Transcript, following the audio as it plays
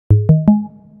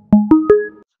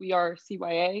We are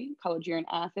CYA, College Year in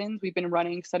Athens. We've been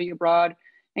running study abroad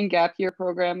and gap year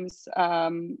programs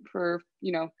for,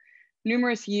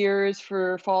 numerous years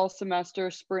for fall semester,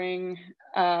 spring,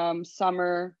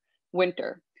 summer,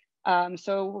 winter.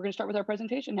 So we're gonna start with our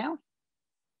presentation now.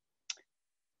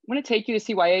 I'm going to take you to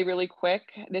CYA really quick.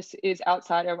 This is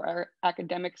outside of our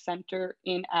academic center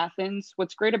in Athens.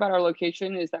 What's great about our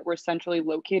location is that we're centrally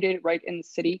located right in the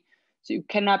city. So you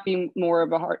cannot be more of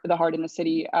the heart in the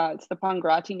city. It's the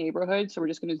Pangrati neighborhood. So we're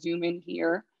just going to zoom in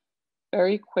here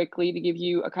very quickly to give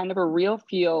you a kind of a real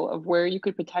feel of where you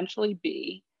could potentially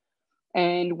be.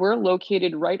 And we're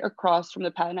located right across from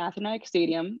the Panathinaike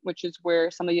Stadium, which is where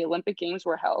some of the Olympic Games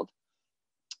were held.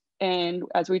 And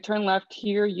as we turn left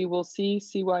here, you will see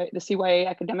the CYA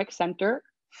Academic Center,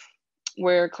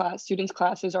 where students'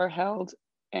 classes are held,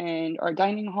 and our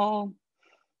dining hall.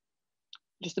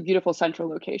 Just a beautiful central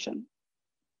location.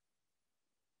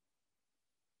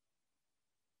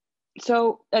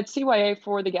 So at CYA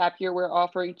for the gap year, we're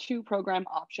offering 2 program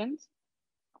options.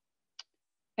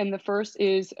 And the first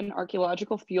is an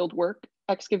archaeological fieldwork,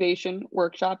 excavation,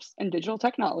 workshops, and digital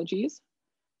technologies.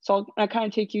 So I'll kind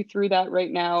of take you through that right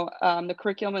now. The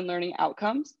curriculum and learning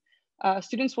outcomes.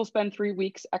 Students will spend 3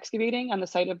 weeks excavating on the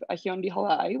site of Ahiondi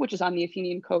Halai, which is on the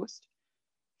Athenian coast.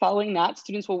 Following that,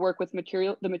 students will work with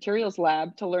the materials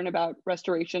lab to learn about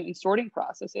restoration and sorting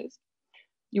processes.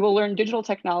 You will learn digital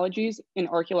technologies in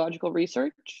archaeological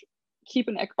research, keep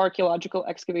an archaeological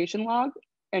excavation log,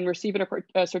 and receive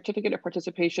a certificate of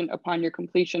participation upon your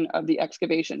completion of the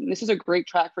excavation. This is a great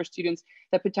track for students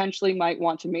that potentially might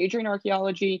want to major in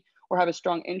archaeology or have a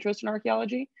strong interest in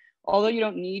archaeology. Although you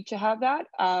don't need to have that,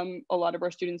 a lot of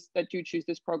our students that do choose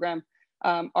this program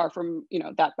are from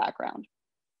that background.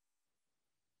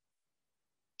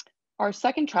 Our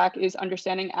second track is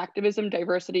understanding activism,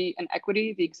 diversity, and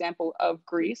equity, the example of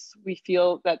Greece. We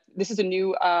feel that this is a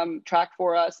new track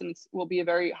for us and will be a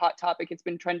very hot topic. It's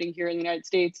been trending here in the United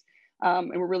States, and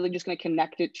we're really just going to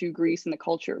connect it to Greece and the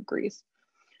culture of Greece.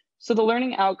 So the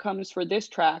learning outcomes for this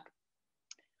track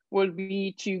would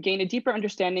be to gain a deeper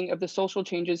understanding of the social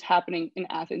changes happening in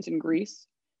Athens and Greece.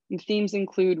 And themes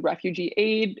include refugee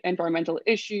aid, environmental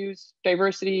issues,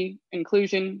 diversity,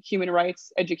 inclusion, human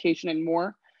rights, education, and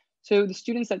more. So the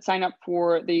students that sign up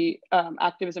for the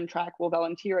activism track will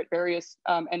volunteer at various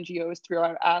NGOs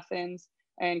throughout Athens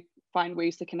and find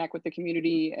ways to connect with the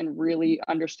community and really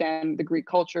understand the Greek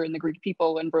culture and the Greek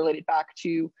people and relate it back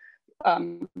to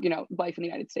life in the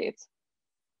United States.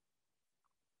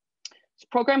 So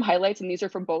program highlights, and these are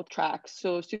for both tracks.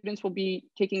 So students will be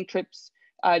taking trips,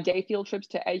 day field trips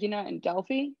to Aegina and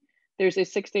Delphi. There's a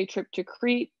 6-day trip to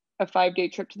Crete, a 5-day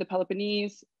trip to the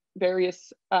Peloponnese,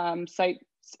 various sites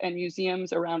and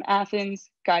museums around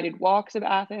Athens, guided walks of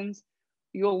Athens.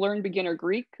 You'll learn beginner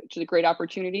Greek, which is a great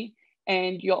opportunity.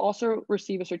 And you'll also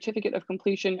receive a certificate of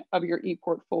completion of your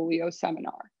e-portfolio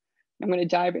seminar. I'm going to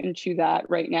dive into that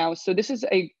right now. So this is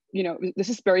this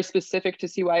is very specific to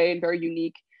CYA and very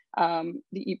unique. The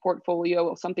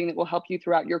e-portfolio is something that will help you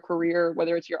throughout your career,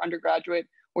 whether it's your undergraduate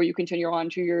or you continue on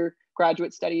to your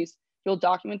graduate studies. You'll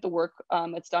document the work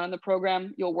that's done in the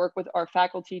program. You'll work with our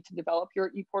faculty to develop your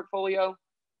e-portfolio.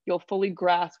 You'll fully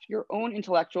grasp your own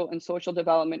intellectual and social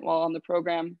development while on the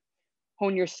program.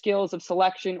 Hone your skills of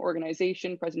selection,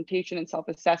 organization, presentation, and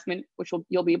self-assessment, which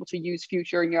you'll be able to use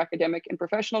future in your academic and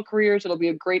professional careers. It'll be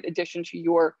a great addition to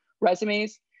your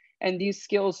resumes. And these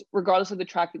skills, regardless of the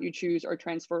track that you choose, are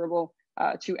transferable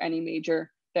to any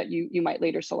major that you might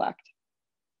later select.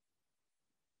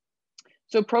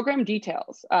 So program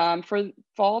details. For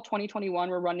fall 2021,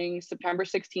 we're running September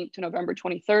 16th to November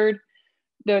 23rd.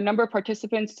 The number of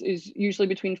participants is usually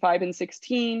between 5 and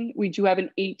 16. We do have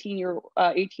an 18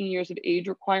 years of age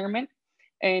requirement.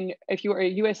 And if you are a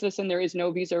US citizen, there is no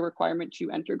visa requirement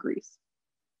to enter Greece.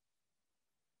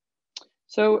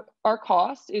 So our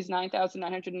cost is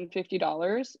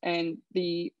 $9,950, and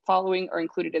the following are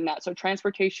included in that. So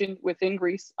transportation within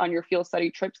Greece on your field study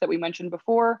trips that we mentioned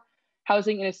before,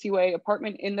 housing in a CYA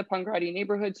apartment in the Pangrati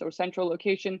neighborhood, so central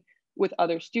location with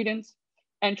other students,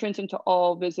 entrance into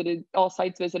all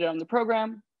sites visited on the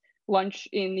program, lunch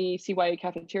in the CYA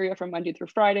cafeteria from Monday through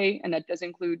Friday, and that does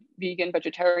include vegan,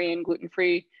 vegetarian,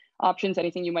 gluten-free options,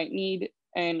 anything you might need,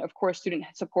 and of course, student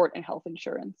support and health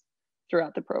insurance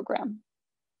throughout the program.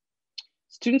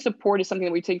 Student support is something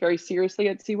that we take very seriously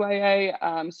at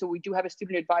CYA. So we do have a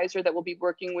student advisor that will be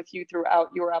working with you throughout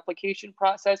your application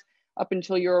process up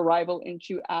until your arrival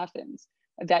into Athens.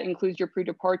 That includes your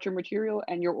pre-departure material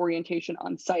and your orientation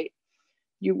on site.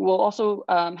 You will also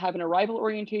have an arrival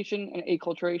orientation and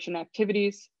acculturation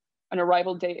activities, an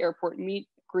arrival day airport meet,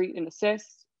 greet, and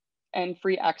assist, and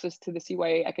free access to the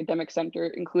CYA Academic Center,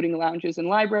 including lounges and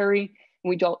library. And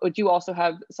we do also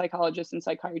have psychologists and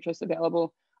psychiatrists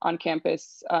available on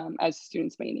campus as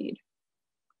students may need.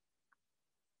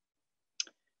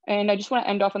 And I just want to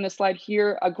end off on this slide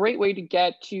here. A great way to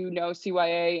get to know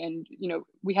CYA, and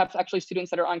we have actually students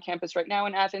that are on campus right now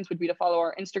in Athens, would be to follow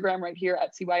our Instagram right here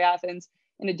at CYA Athens,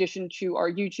 in addition to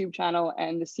our YouTube channel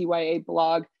and the CYA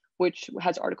blog, which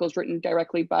has articles written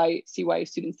directly by CYA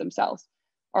students themselves.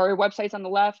 Our website's on the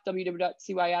left,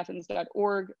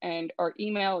 www.cyathens.org, and our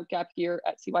email,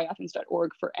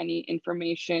 gapyear@cyathens.org, for any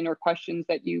information or questions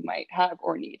that you might have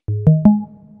or need.